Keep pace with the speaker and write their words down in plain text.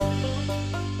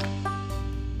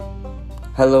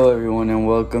Hello, everyone, and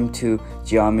welcome to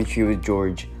Geometry with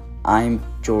George. I'm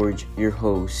George, your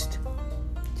host.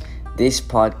 This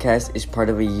podcast is part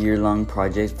of a year-long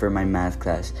project for my math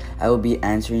class. I will be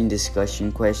answering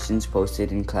discussion questions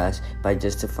posted in class by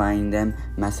justifying them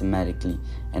mathematically,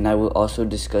 and I will also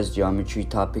discuss geometry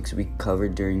topics we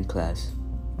covered during class.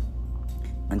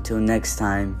 Until next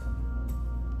time.